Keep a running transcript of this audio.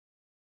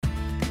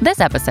This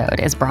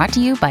episode is brought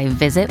to you by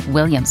Visit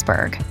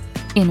Williamsburg.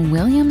 In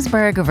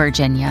Williamsburg,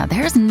 Virginia,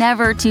 there's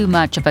never too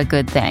much of a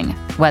good thing.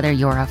 Whether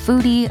you're a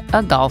foodie,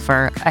 a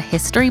golfer, a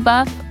history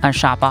buff, a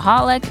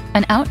shopaholic,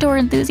 an outdoor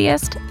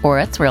enthusiast, or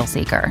a thrill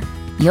seeker,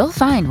 you'll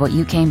find what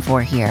you came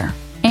for here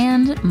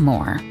and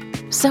more.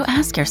 So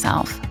ask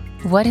yourself,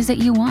 what is it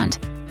you want?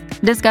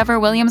 Discover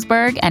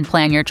Williamsburg and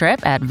plan your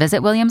trip at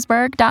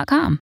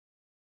visitwilliamsburg.com.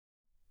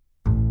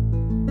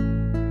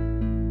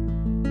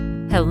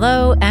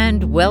 Hello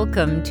and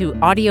welcome to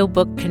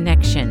Audiobook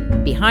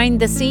Connection,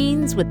 behind the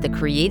scenes with the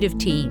creative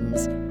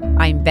teams.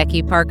 I'm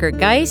Becky Parker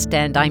Geist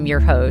and I'm your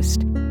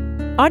host.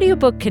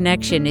 Audiobook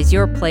Connection is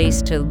your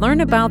place to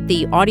learn about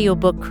the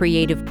audiobook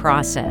creative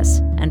process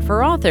and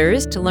for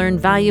authors to learn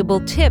valuable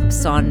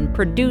tips on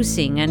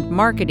producing and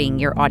marketing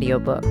your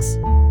audiobooks.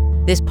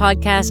 This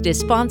podcast is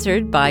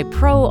sponsored by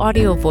Pro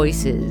Audio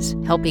Voices,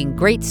 helping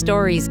great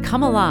stories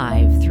come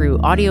alive through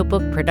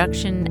audiobook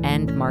production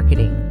and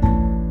marketing.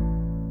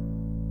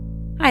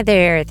 Hi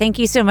there. Thank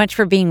you so much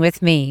for being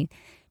with me.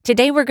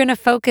 Today we're going to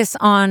focus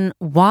on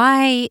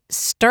why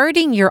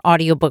starting your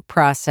audiobook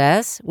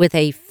process with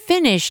a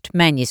finished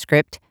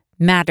manuscript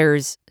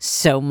matters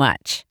so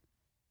much.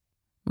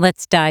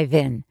 Let's dive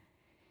in.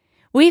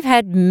 We've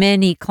had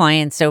many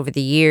clients over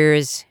the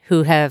years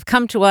who have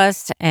come to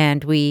us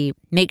and we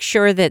make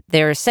sure that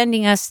they're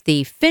sending us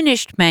the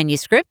finished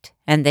manuscript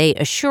and they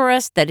assure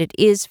us that it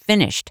is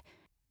finished.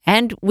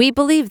 And we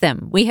believe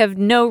them. We have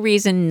no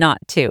reason not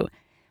to.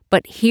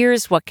 But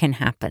here's what can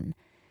happen.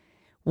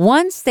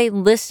 Once they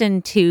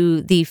listen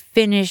to the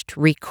finished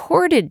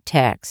recorded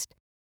text,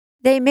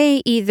 they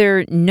may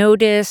either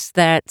notice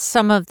that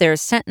some of their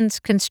sentence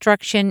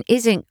construction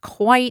isn't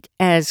quite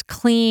as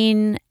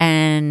clean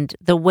and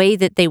the way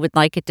that they would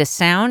like it to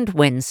sound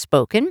when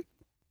spoken,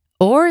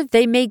 or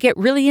they may get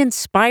really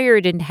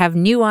inspired and have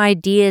new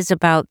ideas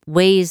about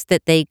ways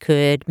that they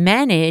could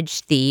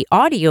manage the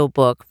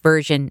audiobook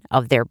version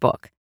of their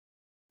book.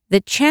 The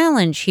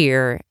challenge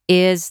here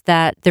is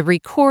that the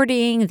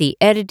recording, the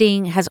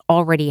editing has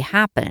already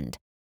happened.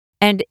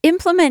 And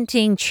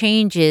implementing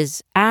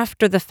changes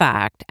after the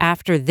fact,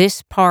 after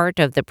this part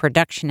of the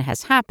production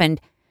has happened,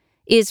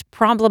 is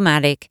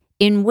problematic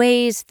in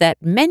ways that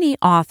many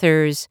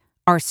authors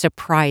are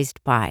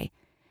surprised by.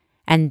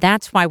 And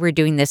that's why we're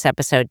doing this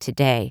episode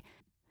today.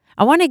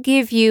 I want to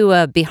give you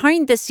a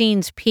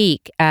behind-the-scenes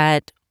peek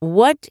at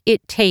what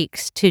it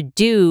takes to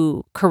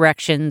do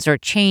corrections or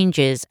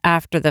changes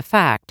after the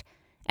fact,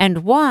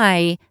 and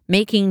why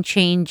making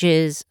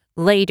changes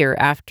later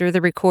after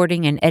the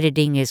recording and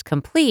editing is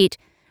complete,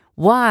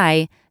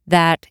 why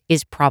that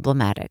is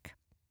problematic.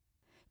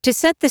 To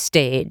set the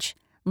stage,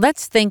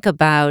 let's think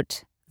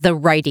about the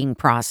writing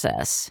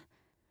process.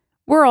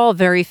 We're all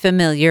very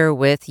familiar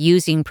with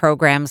using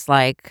programs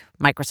like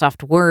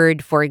Microsoft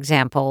Word, for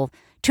example,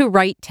 to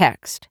write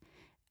text.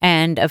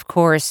 And of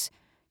course,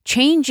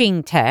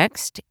 changing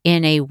text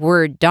in a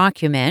Word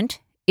document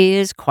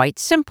is quite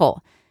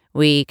simple.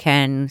 We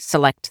can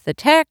select the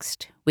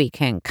text, we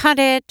can cut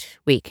it,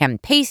 we can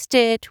paste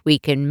it, we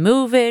can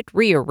move it,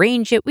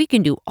 rearrange it. We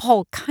can do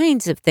all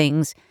kinds of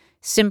things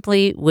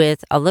simply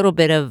with a little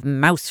bit of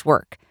mouse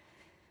work.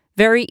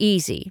 Very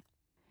easy.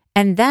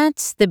 And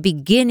that's the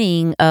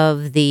beginning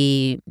of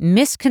the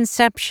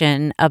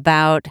misconception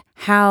about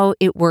how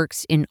it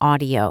works in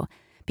audio,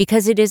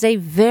 because it is a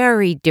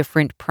very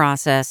different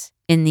process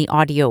in the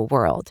audio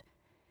world.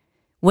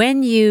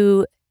 When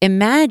you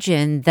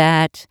imagine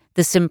that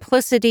the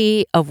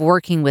simplicity of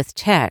working with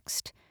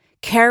text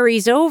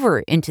carries over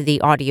into the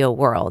audio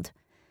world,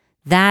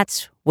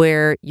 that's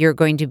where you're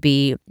going to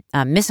be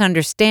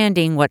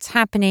misunderstanding what's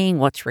happening,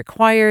 what's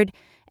required,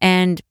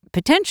 and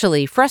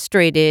potentially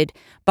frustrated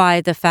by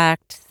the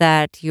fact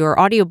that your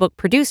audiobook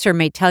producer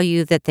may tell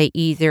you that they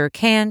either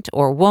can't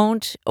or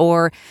won't,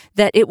 or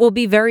that it will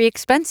be very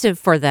expensive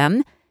for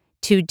them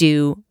to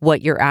do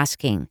what you're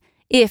asking,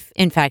 if,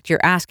 in fact, you're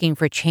asking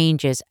for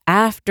changes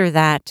after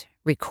that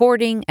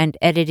recording and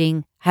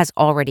editing has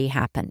already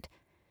happened.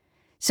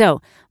 So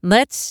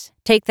let's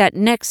take that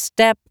next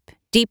step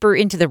deeper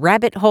into the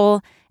rabbit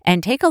hole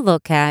and take a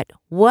look at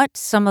what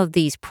some of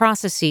these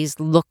processes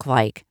look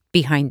like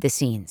behind the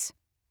scenes.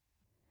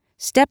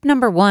 Step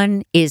number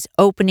 1 is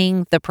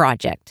opening the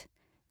project.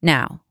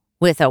 Now,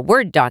 with a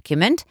Word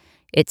document,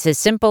 it's as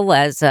simple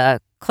as a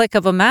click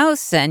of a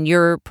mouse and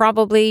your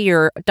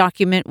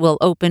document will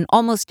open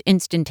almost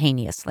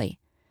instantaneously.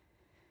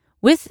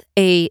 With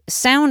a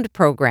sound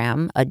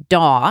program, a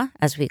DAW,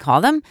 as we call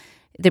them,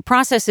 the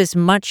process is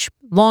much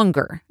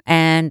longer,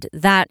 and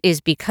that is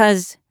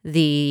because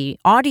the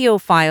audio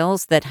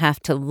files that have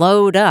to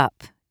load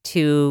up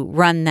to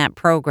run that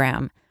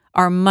program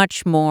are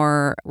much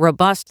more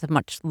robust,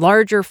 much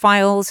larger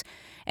files,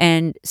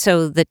 and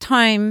so the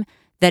time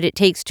that it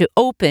takes to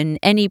open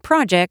any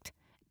project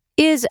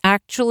is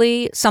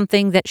actually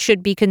something that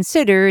should be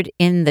considered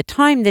in the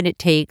time that it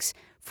takes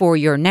for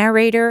your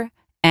narrator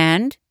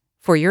and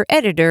for your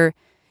editor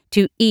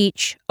to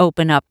each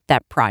open up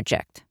that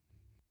project.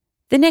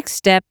 The next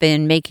step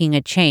in making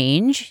a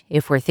change,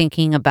 if we're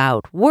thinking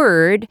about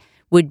Word,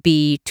 would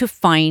be to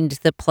find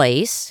the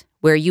place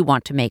where you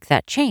want to make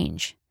that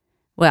change.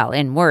 Well,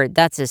 in Word,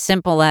 that's as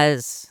simple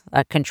as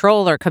a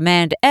Control or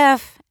Command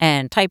F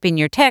and type in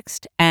your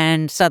text,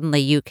 and suddenly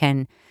you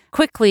can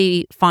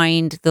quickly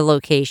find the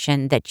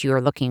location that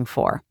you're looking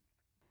for.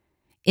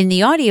 In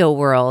the audio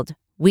world,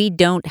 we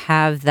don't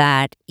have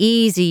that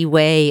easy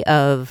way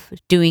of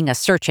doing a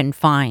search and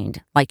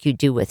find like you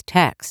do with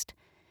text.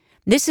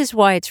 This is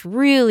why it's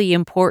really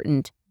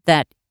important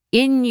that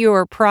in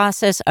your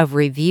process of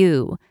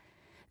review,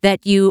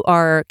 that you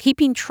are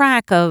keeping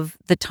track of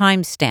the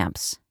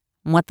timestamps.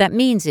 And what that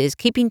means is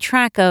keeping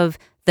track of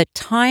the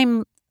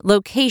time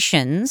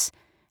locations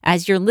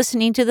as you're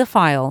listening to the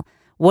file.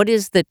 What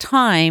is the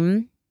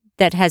time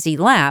that has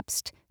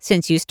elapsed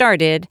since you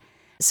started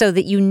so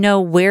that you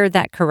know where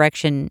that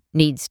correction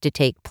needs to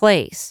take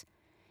place?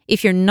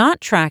 If you're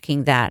not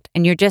tracking that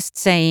and you're just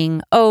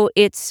saying, oh,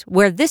 it's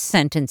where this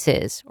sentence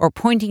is, or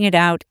pointing it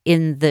out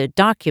in the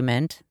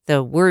document,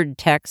 the Word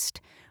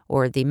text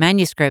or the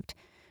manuscript,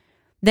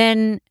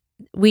 then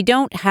we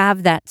don't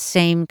have that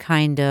same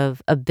kind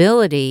of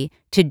ability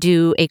to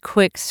do a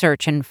quick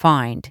search and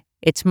find.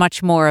 It's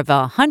much more of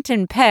a hunt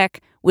and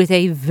peck with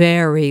a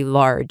very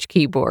large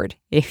keyboard,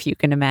 if you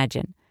can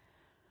imagine.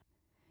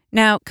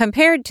 Now,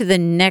 compared to the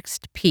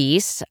next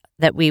piece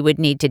that we would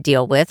need to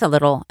deal with,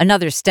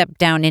 another step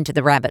down into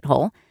the rabbit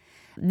hole,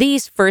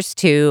 these first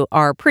two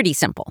are pretty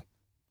simple.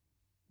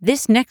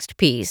 This next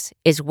piece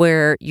is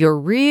where you're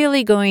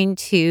really going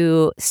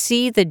to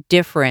see the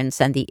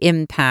difference and the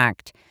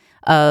impact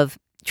of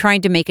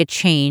trying to make a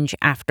change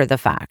after the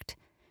fact.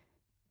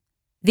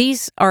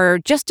 These are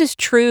just as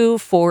true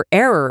for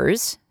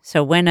errors.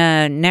 So when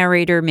a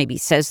narrator maybe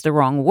says the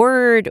wrong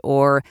word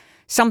or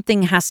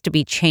something has to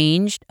be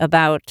changed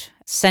about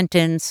a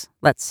sentence,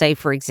 let's say,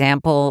 for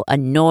example, a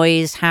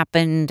noise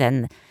happened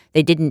and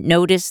they didn't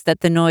notice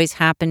that the noise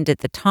happened at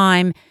the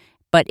time,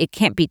 but it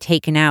can't be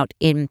taken out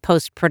in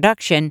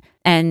post-production,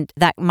 and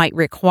that might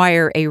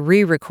require a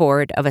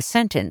re-record of a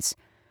sentence.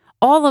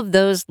 All of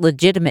those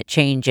legitimate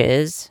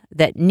changes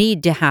that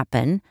need to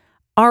happen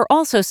are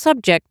also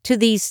subject to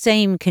these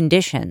same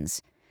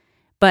conditions.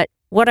 But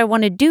what I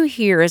want to do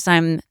here is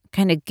I'm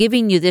kind of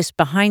giving you this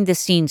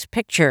behind-the-scenes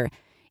picture,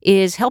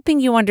 is helping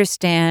you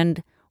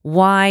understand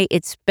why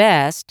it's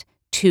best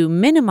to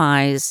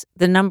minimize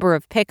the number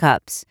of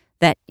pickups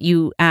that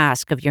you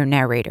ask of your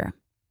narrator.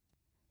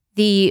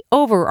 The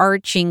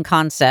overarching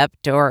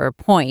concept or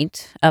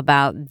point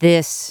about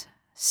this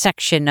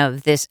section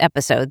of this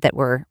episode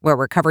where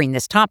we're covering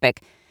this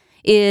topic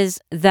is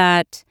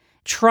that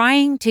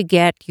trying to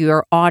get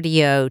your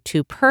audio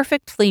to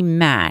perfectly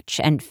match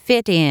and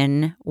fit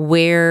in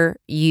where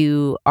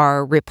you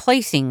are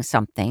replacing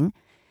something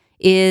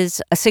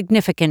is a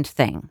significant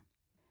thing.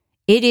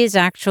 It is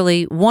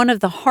actually one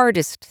of the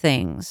hardest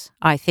things,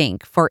 I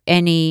think, for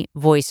any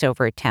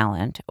voiceover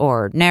talent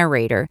or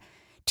narrator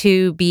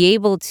to be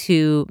able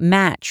to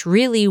match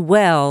really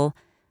well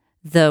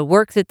the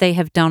work that they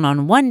have done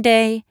on one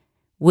day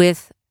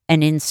with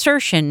an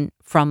insertion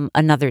from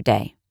another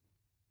day.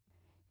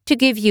 To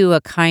give you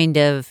a kind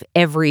of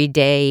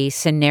everyday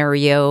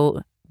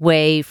scenario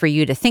way for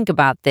you to think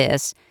about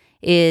this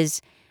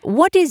is,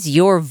 what is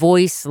your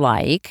voice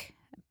like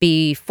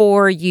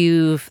before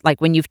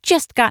when you've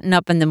just gotten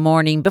up in the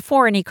morning,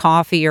 before any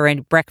coffee or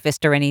any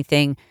breakfast or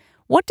anything?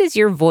 What does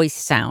your voice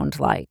sound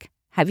like?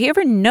 Have you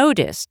ever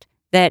noticed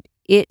that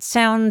it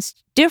sounds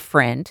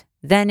different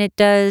than it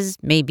does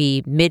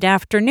maybe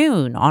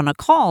mid-afternoon on a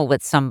call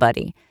with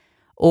somebody,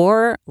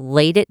 or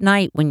late at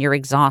night when you're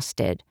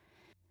exhausted?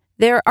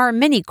 There are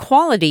many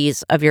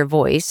qualities of your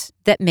voice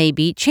that may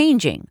be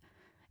changing.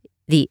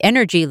 The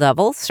energy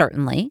level,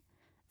 certainly,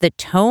 the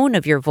tone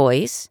of your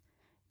voice,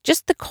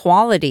 just the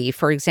quality,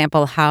 for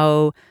example,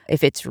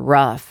 if it's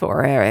rough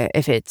or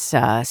if it's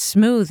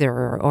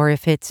smoother or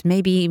if it's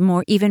maybe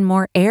even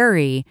more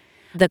airy.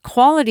 The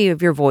quality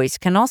of your voice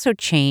can also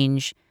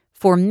change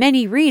for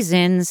many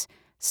reasons,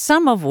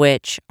 some of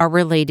which are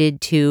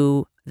related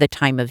to the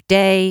time of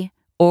day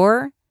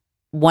or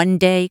one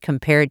day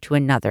compared to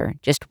another,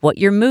 just what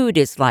your mood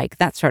is like,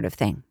 that sort of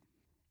thing.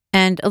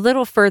 And a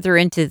little further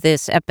into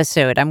this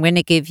episode, I'm going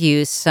to give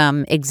you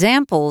some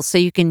examples so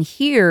you can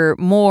hear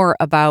more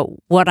about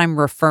what I'm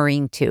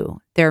referring to.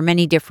 There are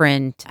many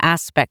different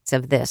aspects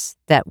of this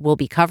that we'll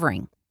be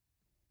covering.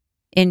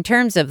 In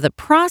terms of the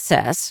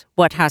process,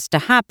 what has to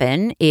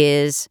happen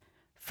is,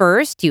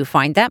 first, you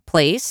find that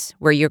place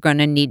where you're going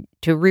to need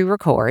to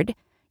re-record,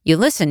 you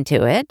listen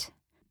to it,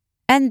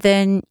 and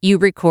then you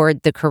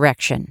record the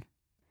correction.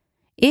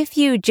 If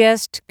you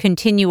just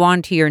continue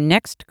on to your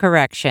next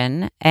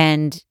correction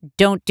and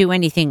don't do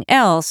anything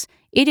else,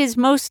 it is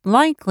most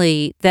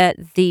likely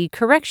that the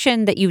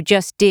correction that you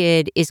just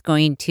did is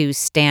going to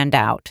stand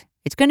out.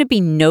 It's going to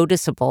be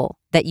noticeable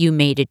that you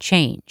made a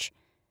change.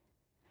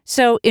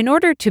 So in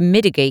order to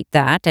mitigate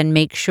that and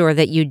make sure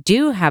that you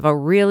do have a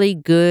really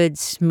good,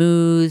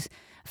 smooth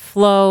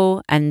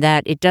flow and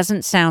that it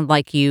doesn't sound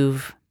like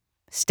you've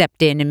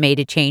stepped in and made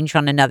a change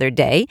on another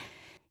day,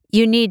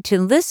 you need to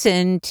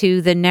listen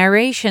to the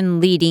narration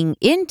leading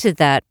into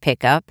that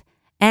pickup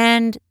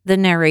and the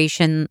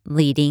narration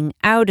leading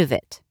out of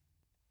it.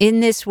 In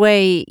this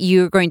way,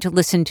 you're going to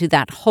listen to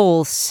that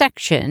whole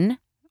section,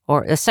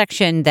 or a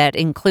section that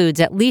includes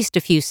at least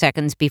a few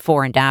seconds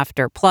before and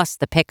after, plus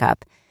the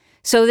pickup,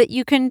 so that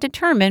you can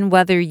determine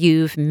whether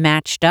you've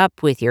matched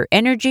up with your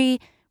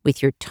energy,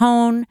 with your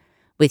tone,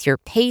 with your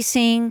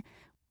pacing,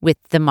 with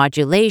the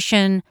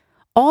modulation.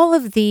 All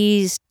of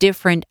these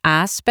different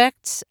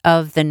aspects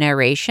of the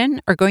narration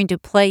are going to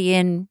play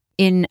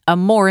in a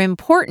more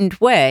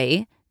important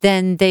way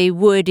than they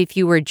would if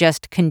you were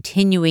just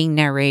continuing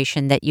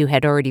narration that you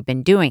had already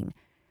been doing,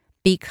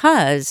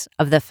 because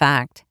of the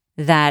fact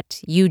that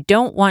you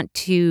don't want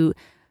to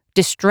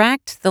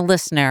distract the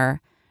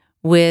listener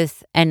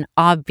with an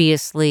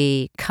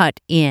obviously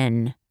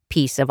cut-in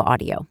piece of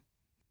audio.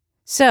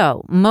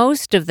 So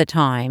most of the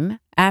time,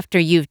 after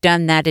you've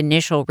done that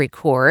initial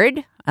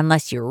record,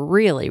 unless you're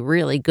really,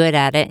 really good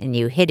at it and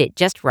you hit it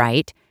just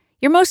right,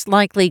 you're most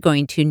likely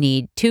going to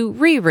need to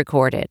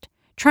re-record it,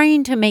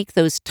 trying to make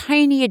those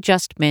tiny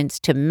adjustments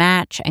to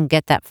match and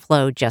get that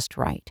flow just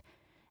right.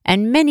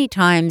 And many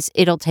times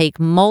it'll take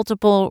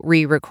multiple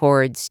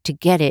re-records to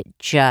get it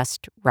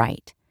just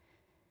right.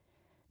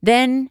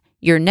 Then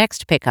your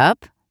next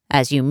pickup,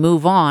 as you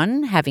move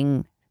on,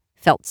 having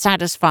felt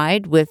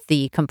satisfied with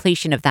the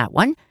completion of that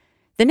one,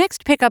 the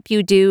next pickup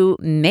you do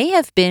may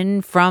have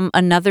been from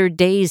another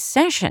day's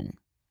session.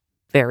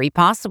 Very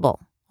possible,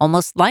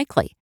 almost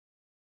likely.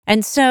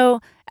 And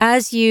so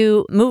as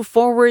you move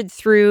forward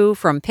through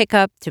from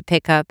pickup to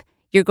pickup,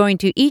 you're going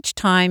to each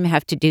time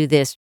have to do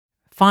this: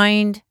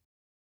 find,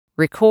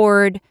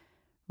 record,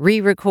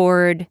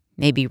 re-record,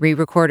 maybe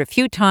re-record a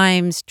few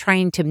times,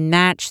 trying to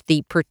match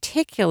the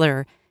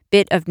particular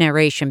bit of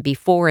narration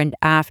before and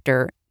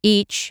after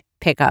each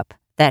pickup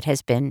that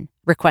has been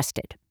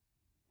requested.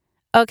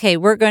 Okay,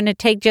 we're going to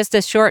take just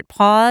a short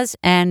pause,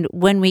 and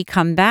when we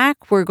come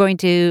back, we're going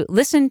to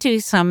listen to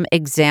some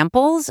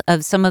examples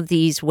of some of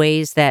these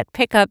ways that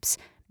pickups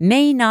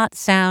may not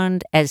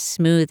sound as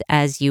smooth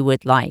as you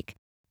would like.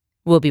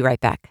 We'll be right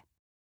back.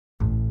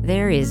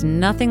 There is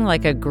nothing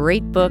like a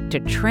great book to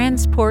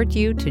transport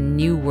you to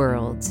new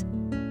worlds.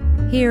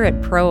 Here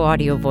at Pro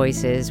Audio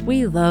Voices,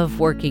 we love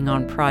working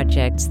on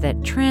projects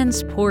that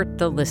transport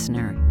the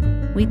listener.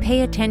 We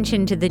pay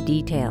attention to the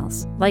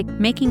details, like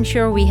making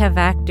sure we have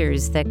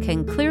actors that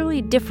can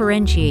clearly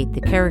differentiate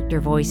the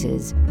character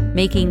voices,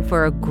 making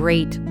for a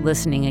great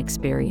listening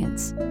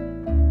experience.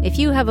 If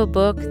you have a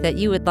book that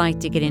you would like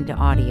to get into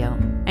audio,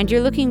 and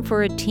you're looking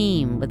for a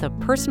team with a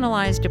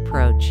personalized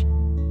approach,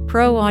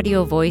 Pro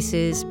Audio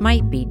Voices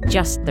might be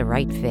just the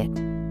right fit.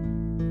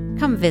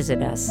 Come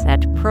visit us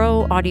at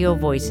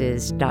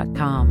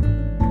proaudiovoices.com.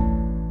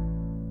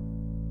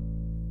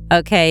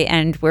 Okay,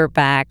 and we're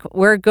back.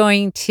 We're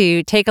going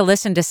to take a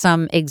listen to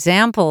some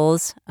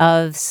examples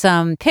of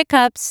some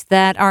pickups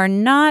that are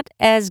not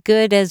as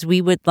good as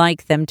we would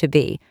like them to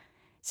be.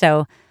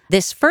 So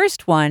this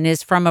first one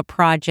is from a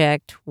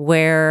project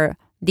where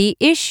the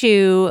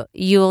issue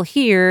you'll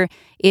hear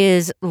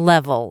is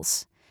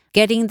levels.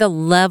 Getting the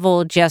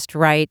level just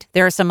right.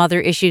 There are some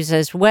other issues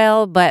as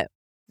well, but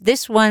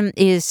this one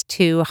is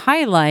to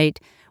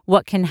highlight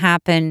what can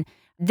happen.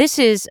 This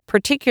is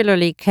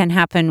particularly can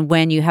happen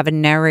when you have a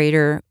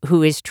narrator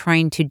who is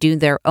trying to do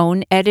their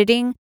own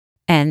editing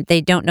and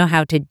they don't know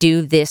how to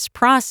do this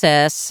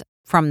process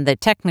from the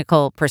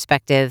technical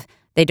perspective.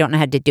 They don't know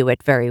how to do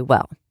it very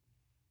well.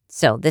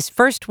 So this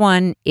first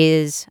one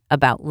is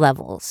about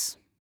levels.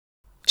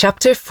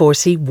 Chapter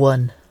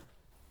 41.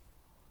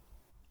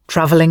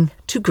 Travelling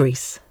to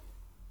Greece.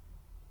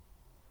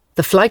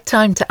 The flight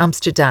time to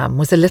Amsterdam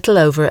was a little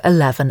over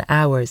 11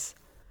 hours.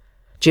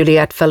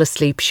 Juliet fell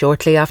asleep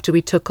shortly after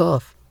we took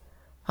off.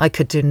 I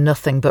could do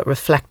nothing but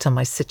reflect on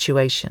my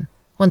situation.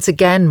 Once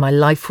again, my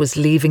life was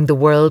leaving the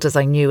world as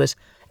I knew it,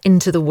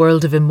 into the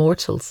world of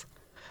immortals.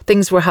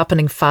 Things were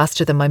happening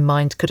faster than my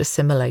mind could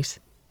assimilate.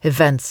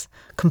 Events,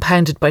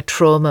 compounded by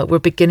trauma, were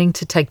beginning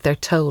to take their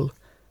toll.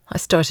 I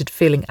started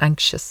feeling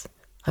anxious.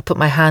 I put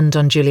my hand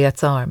on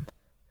Juliet's arm.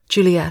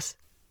 "Juliet,"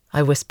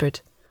 I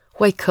whispered,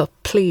 "wake up,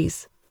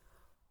 please."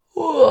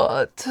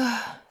 "What?"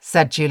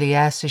 said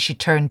Juliet as she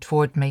turned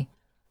toward me.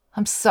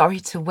 "I'm sorry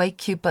to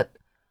wake you, but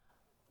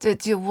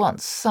did you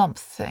want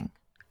something?"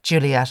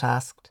 Juliet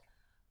asked.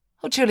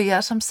 "Oh,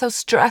 Juliet, I'm so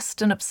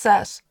stressed and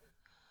upset."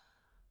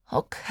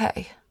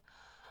 "Okay,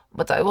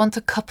 but I want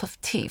a cup of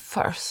tea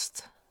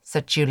first,"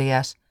 said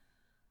Juliet.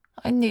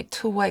 "I need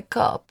to wake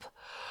up.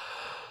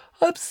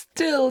 I'm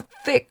still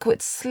thick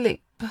with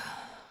sleep."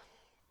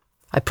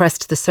 I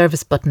pressed the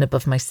service button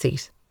above my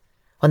seat.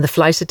 When the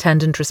flight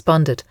attendant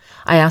responded,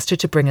 I asked her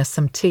to bring us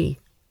some tea.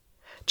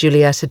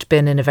 Juliet had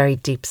been in a very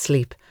deep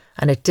sleep,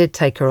 and it did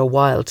take her a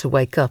while to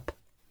wake up.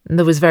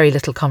 There was very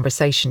little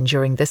conversation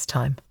during this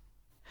time.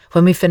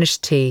 When we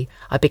finished tea,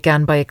 I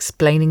began by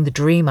explaining the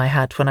dream I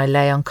had when I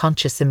lay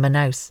unconscious in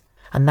Manaus,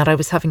 and that I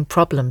was having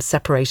problems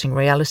separating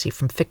reality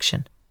from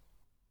fiction.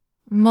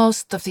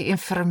 "Most of the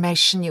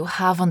information you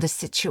have on the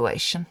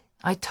situation,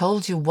 I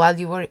told you while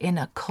you were in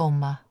a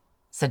coma,"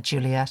 said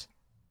Juliet.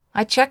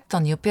 "I checked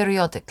on you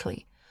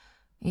periodically.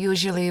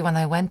 Usually when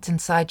I went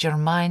inside your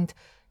mind,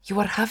 you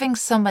were having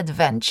some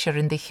adventure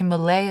in the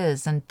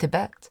Himalayas and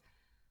Tibet.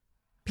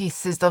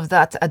 Pieces of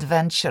that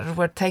adventure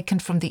were taken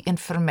from the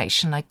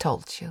information I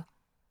told you.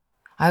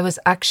 I was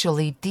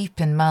actually deep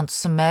in Mount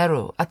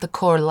Sumeru at the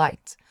core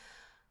light.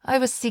 I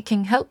was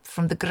seeking help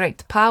from the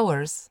great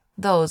powers,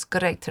 those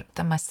greater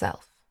than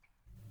myself.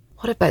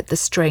 What about the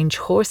strange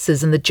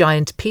horses and the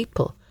giant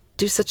people?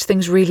 Do such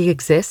things really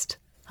exist?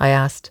 I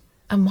asked.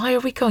 And why are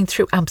we going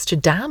through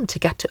Amsterdam to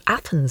get to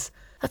Athens?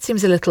 That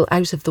seems a little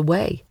out of the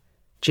way.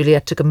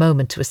 Juliet took a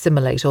moment to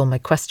assimilate all my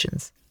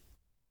questions.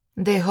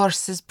 The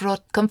horses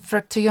brought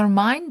comfort to your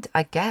mind,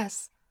 I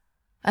guess.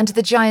 And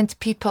the giant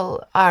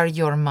people are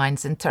your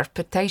mind's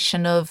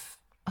interpretation of...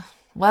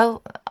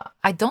 well,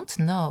 I don't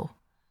know,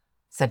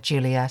 said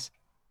Juliet.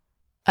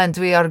 And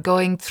we are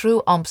going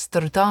through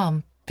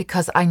Amsterdam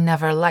because I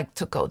never like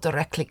to go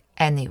directly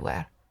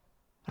anywhere.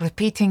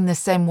 Repeating the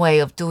same way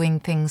of doing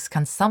things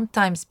can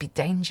sometimes be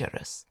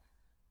dangerous.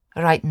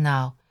 Right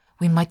now,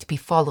 we might be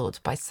followed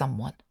by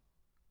someone.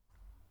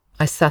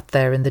 I sat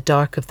there in the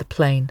dark of the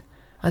plain.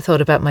 I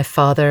thought about my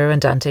father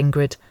and Aunt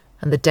Ingrid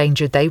and the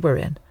danger they were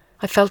in.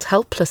 I felt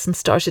helpless and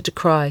started to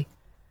cry.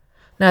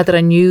 Now that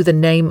I knew the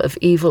name of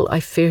evil, I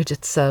feared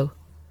it so.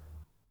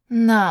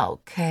 Now,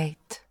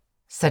 Kate,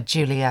 said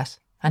Juliet,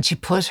 and she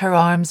put her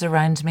arms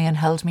around me and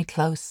held me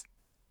close.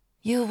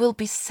 You will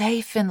be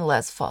safe in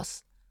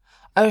Lesvos.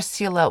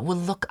 Ursula will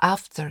look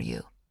after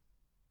you.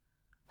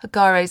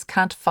 Agares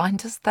can't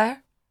find us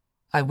there?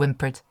 I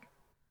whimpered.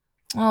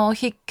 Oh,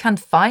 he can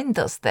find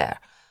us there,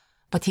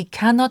 but he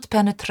cannot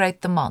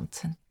penetrate the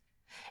mountain.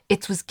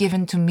 It was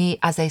given to me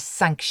as a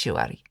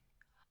sanctuary.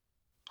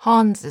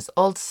 Hans is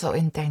also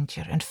in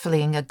danger and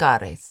fleeing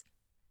Agares.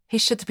 He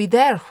should be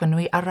there when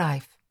we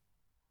arrive.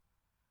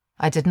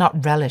 I did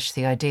not relish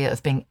the idea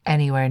of being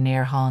anywhere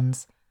near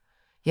Hans.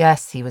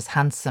 Yes, he was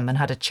handsome and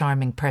had a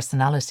charming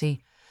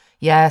personality.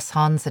 Yes,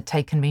 Hans had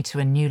taken me to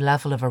a new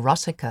level of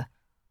erotica.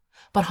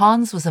 But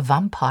Hans was a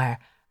vampire,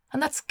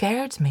 and that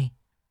scared me.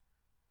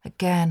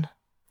 Again,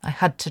 I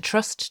had to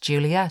trust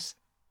Juliet.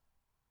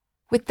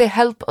 With the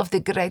help of the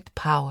great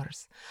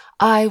powers,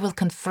 I will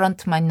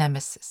confront my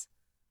nemesis.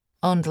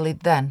 Only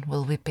then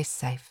will we be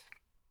safe.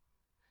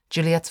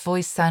 Juliet's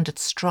voice sounded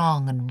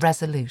strong and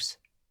resolute.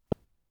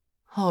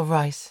 All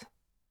right,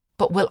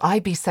 but will I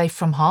be safe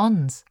from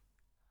Hans?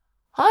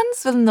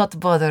 Hans will not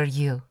bother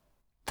you.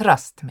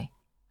 Trust me.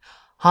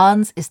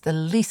 Hans is the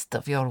least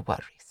of your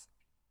worries.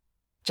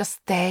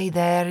 Just stay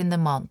there in the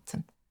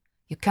mountain.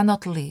 You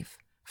cannot leave,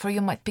 for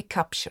you might be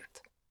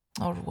captured,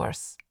 or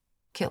worse,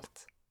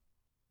 killed.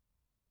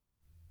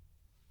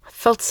 I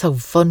felt so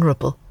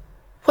vulnerable.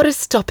 What is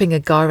stopping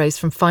Agares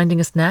from finding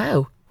us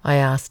now? I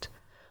asked.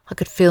 I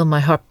could feel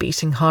my heart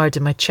beating hard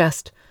in my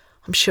chest.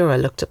 I'm sure I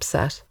looked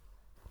upset.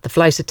 The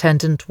flight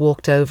attendant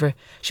walked over.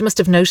 She must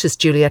have noticed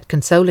Juliet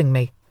consoling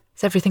me.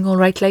 Is everything all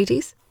right,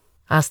 ladies?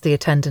 Asked the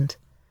attendant.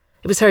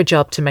 It was her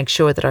job to make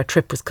sure that our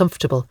trip was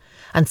comfortable,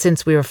 and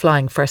since we were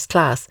flying first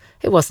class,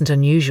 it wasn't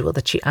unusual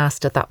that she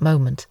asked at that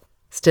moment.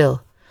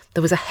 Still,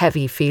 there was a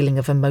heavy feeling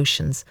of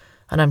emotions,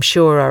 and I'm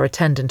sure our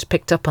attendant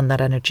picked up on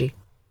that energy.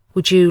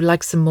 Would you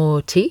like some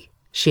more tea?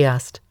 She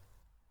asked.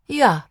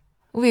 Yeah,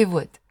 we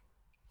would.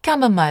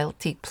 Chamomile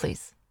tea,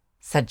 please,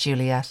 said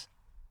Juliet.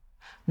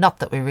 Not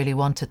that we really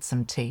wanted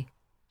some tea.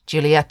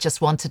 Juliet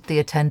just wanted the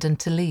attendant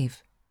to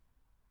leave.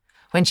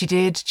 When she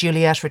did,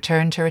 Juliet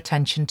returned her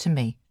attention to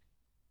me.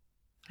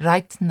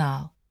 Right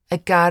now,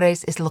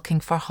 Agares is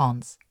looking for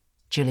Hans,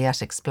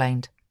 Juliet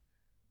explained.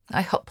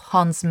 I hope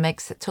Hans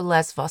makes it to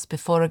Lesvos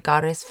before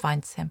Agares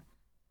finds him.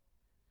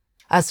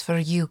 As for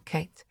you,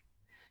 Kate,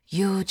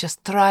 you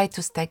just try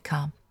to stay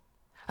calm.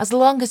 As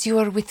long as you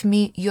are with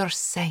me, you're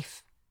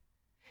safe.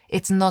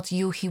 It's not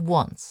you he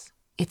wants,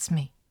 it's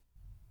me.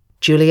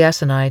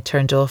 Juliet and I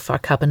turned off our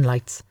cabin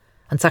lights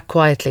and sat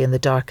quietly in the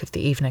dark of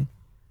the evening.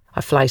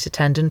 Our flight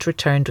attendant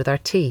returned with our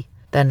tea,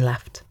 then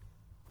left.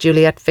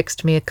 Juliet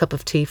fixed me a cup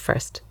of tea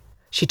first.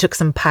 She took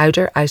some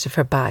powder out of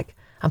her bag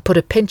and put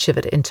a pinch of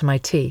it into my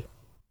tea.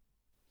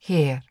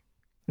 Here,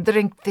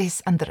 drink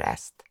this and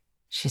rest,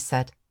 she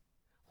said.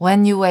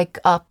 When you wake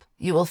up,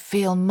 you will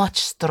feel much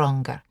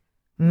stronger,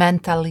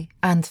 mentally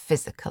and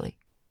physically.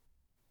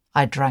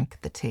 I drank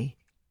the tea.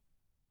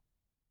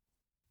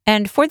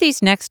 And for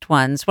these next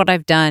ones, what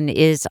I've done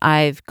is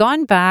I've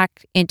gone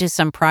back into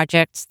some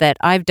projects that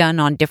I've done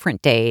on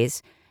different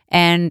days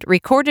and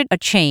recorded a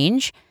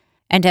change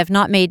and have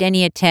not made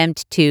any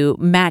attempt to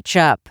match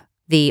up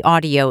the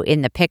audio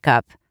in the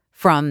pickup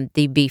from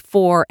the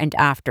before and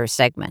after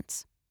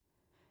segments.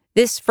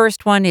 This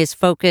first one is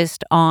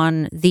focused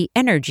on the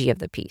energy of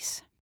the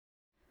piece.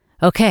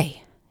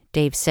 Okay,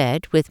 Dave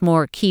said with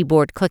more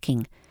keyboard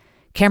clicking.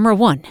 Camera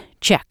 1,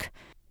 check.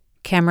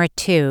 Camera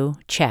 2,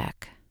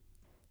 check.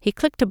 He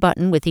clicked a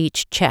button with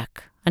each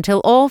check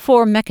until all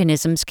 4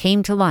 mechanisms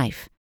came to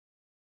life.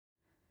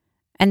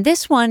 And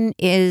this one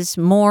is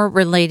more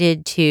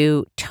related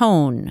to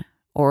tone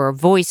or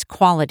voice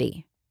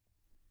quality.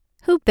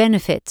 Who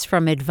benefits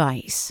from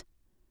advice?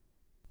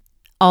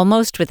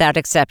 Almost without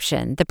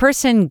exception, the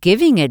person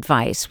giving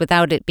advice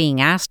without it being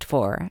asked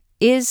for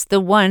is the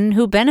one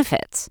who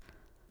benefits.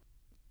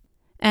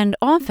 And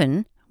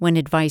often, when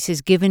advice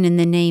is given in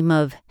the name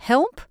of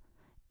help,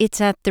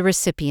 it's at the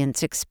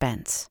recipient's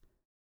expense.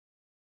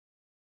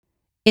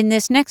 In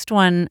this next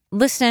one,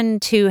 listen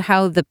to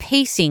how the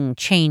pacing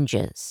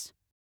changes.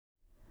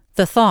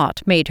 The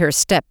thought made her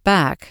step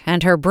back,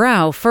 and her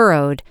brow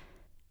furrowed.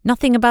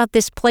 Nothing about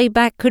this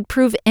playback could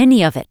prove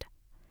any of it.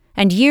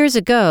 And years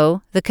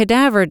ago, the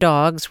cadaver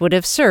dogs would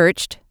have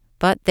searched,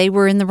 but they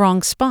were in the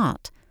wrong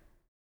spot.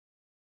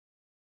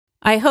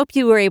 I hope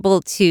you were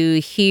able to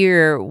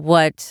hear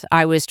what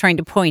I was trying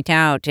to point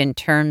out in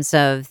terms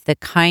of the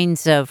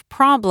kinds of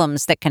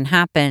problems that can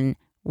happen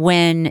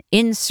when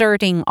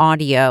inserting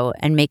audio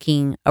and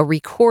making a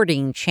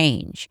recording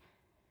change.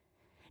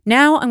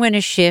 Now I'm going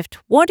to shift.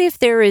 What if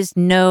there is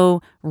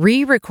no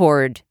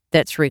re-record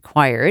that's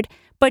required,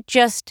 but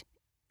just,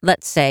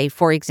 let's say,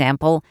 for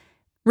example,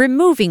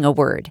 removing a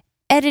word,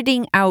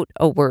 editing out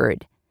a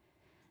word?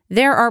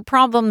 There are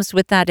problems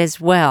with that as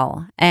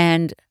well,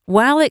 and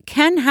while it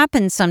can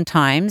happen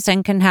sometimes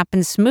and can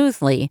happen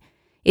smoothly,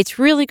 it's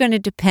really going to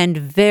depend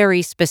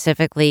very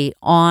specifically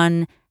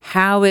on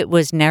how it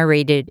was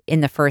narrated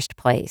in the first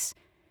place.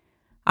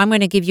 I'm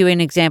going to give you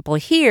an example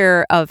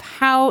here of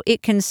how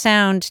it can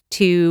sound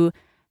to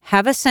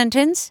have a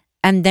sentence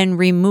and then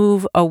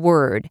remove a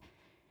word.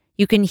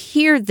 You can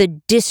hear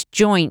the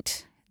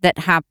disjoint that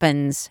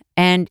happens,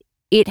 and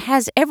it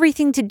has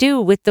everything to do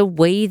with the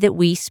way that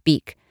we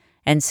speak.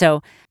 And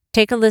so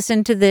take a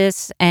listen to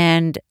this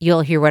and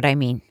you'll hear what I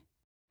mean.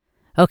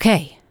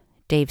 Okay,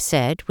 Dave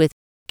said with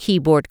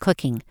keyboard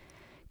clicking.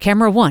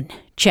 Camera 1,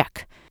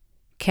 check.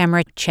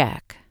 Camera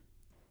check.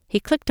 He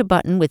clicked a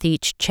button with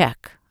each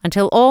check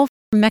until all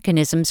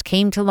mechanisms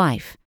came to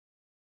life.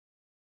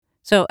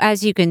 So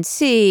as you can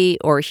see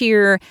or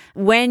hear,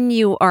 when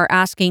you are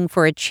asking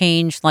for a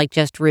change like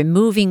just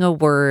removing a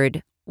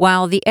word,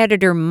 while the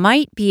editor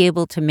might be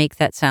able to make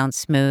that sound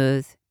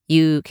smooth,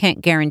 you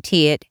can't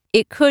guarantee it.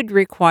 It could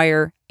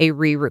require a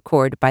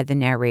re-record by the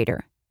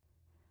narrator.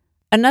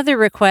 Another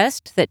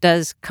request that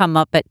does come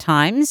up at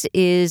times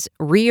is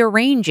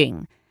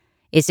rearranging.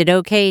 Is it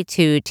okay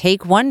to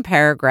take one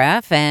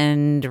paragraph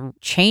and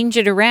change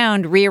it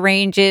around,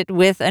 rearrange it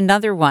with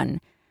another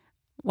one?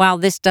 While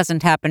this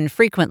doesn't happen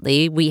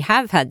frequently, we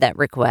have had that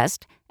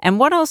request. And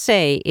what I'll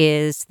say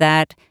is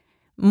that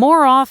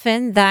more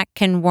often that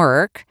can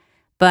work,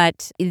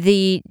 but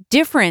the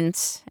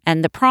difference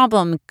and the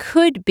problem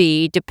could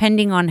be,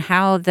 depending on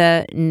how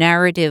the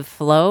narrative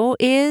flow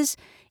is,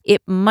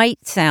 it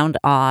might sound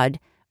odd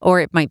or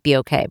it might be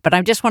okay. But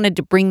I just wanted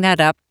to bring that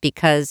up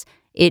because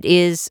it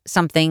is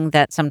something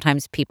that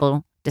sometimes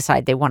people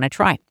decide they want to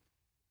try.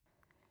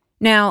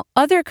 Now,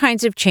 other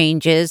kinds of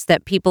changes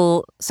that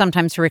people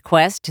sometimes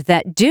request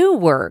that do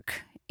work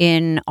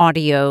in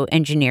audio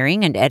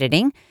engineering and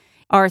editing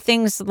are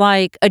things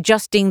like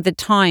adjusting the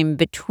time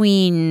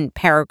between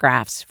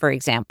paragraphs, for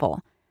example.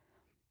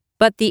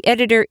 But the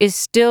editor is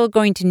still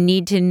going to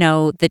need to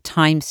know the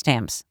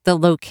timestamps, the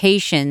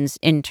locations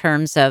in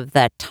terms of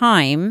the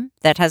time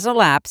that has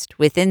elapsed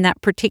within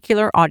that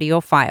particular audio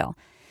file.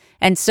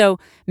 And so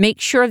make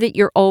sure that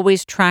you're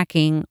always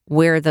tracking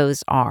where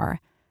those are.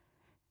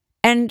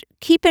 And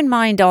keep in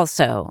mind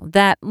also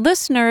that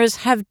listeners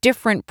have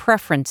different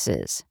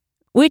preferences,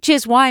 which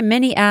is why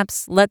many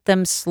apps let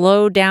them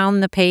slow down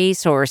the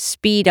pace or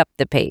speed up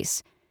the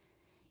pace.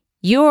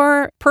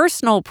 Your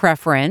personal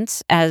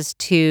preference as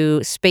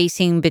to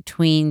spacing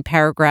between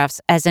paragraphs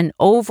as an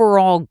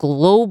overall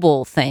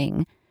global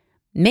thing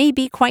may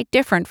be quite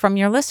different from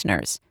your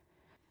listeners.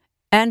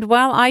 And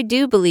while I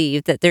do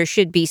believe that there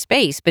should be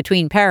space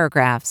between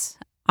paragraphs,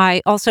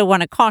 I also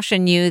want to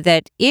caution you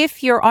that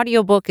if your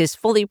audiobook is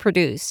fully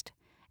produced,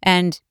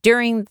 and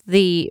during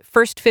the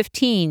first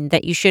 15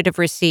 that you should have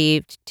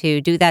received to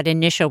do that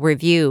initial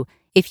review,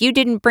 if you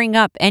didn't bring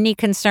up any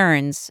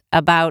concerns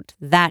about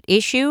that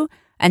issue,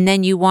 and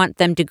then you want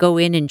them to go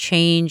in and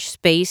change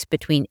space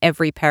between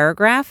every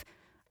paragraph,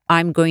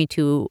 I'm going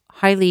to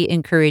highly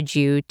encourage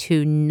you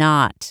to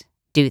not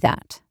do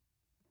that.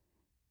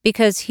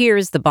 Because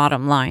here's the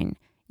bottom line.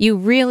 You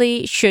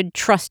really should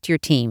trust your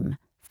team.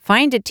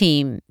 Find a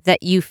team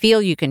that you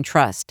feel you can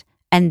trust,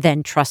 and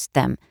then trust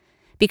them.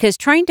 Because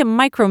trying to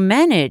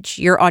micromanage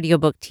your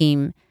audiobook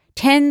team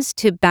tends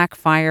to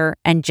backfire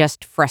and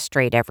just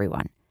frustrate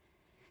everyone.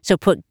 So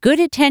put good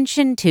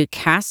attention to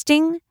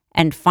casting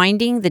and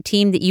finding the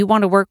team that you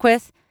want to work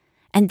with,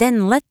 and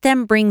then let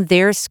them bring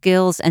their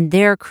skills and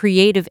their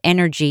creative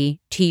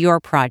energy to your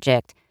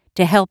project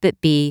to help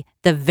it be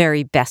the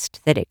very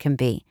best that it can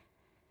be.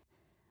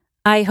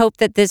 I hope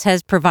that this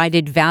has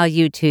provided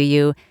value to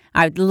you.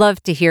 I'd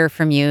love to hear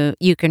from you.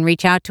 You can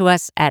reach out to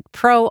us at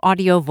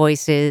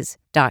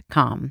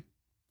proaudiovoices.com.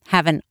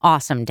 Have an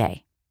awesome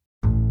day.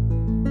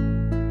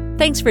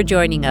 Thanks for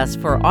joining us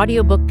for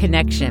Audiobook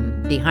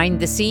Connection, behind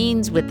the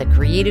scenes with the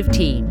creative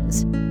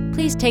teams.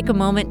 Please take a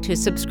moment to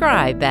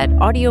subscribe at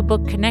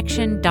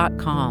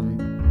audiobookconnection.com.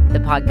 The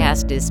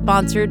podcast is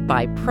sponsored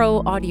by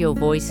Pro Audio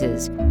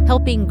Voices,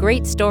 helping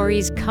great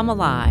stories come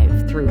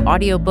alive through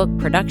audiobook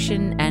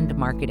production and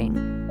marketing.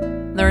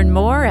 Learn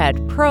more at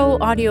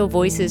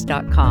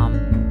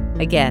proaudiovoices.com.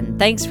 Again,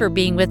 thanks for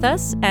being with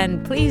us,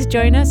 and please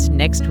join us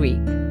next week.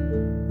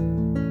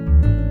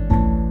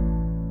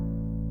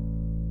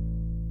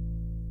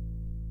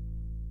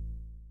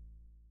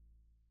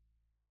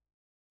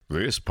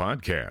 This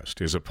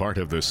podcast is a part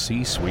of the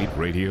C-Suite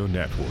Radio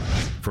Network.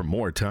 For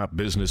more top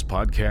business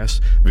podcasts,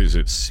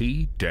 visit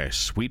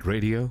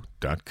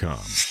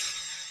c-suiteradio.com.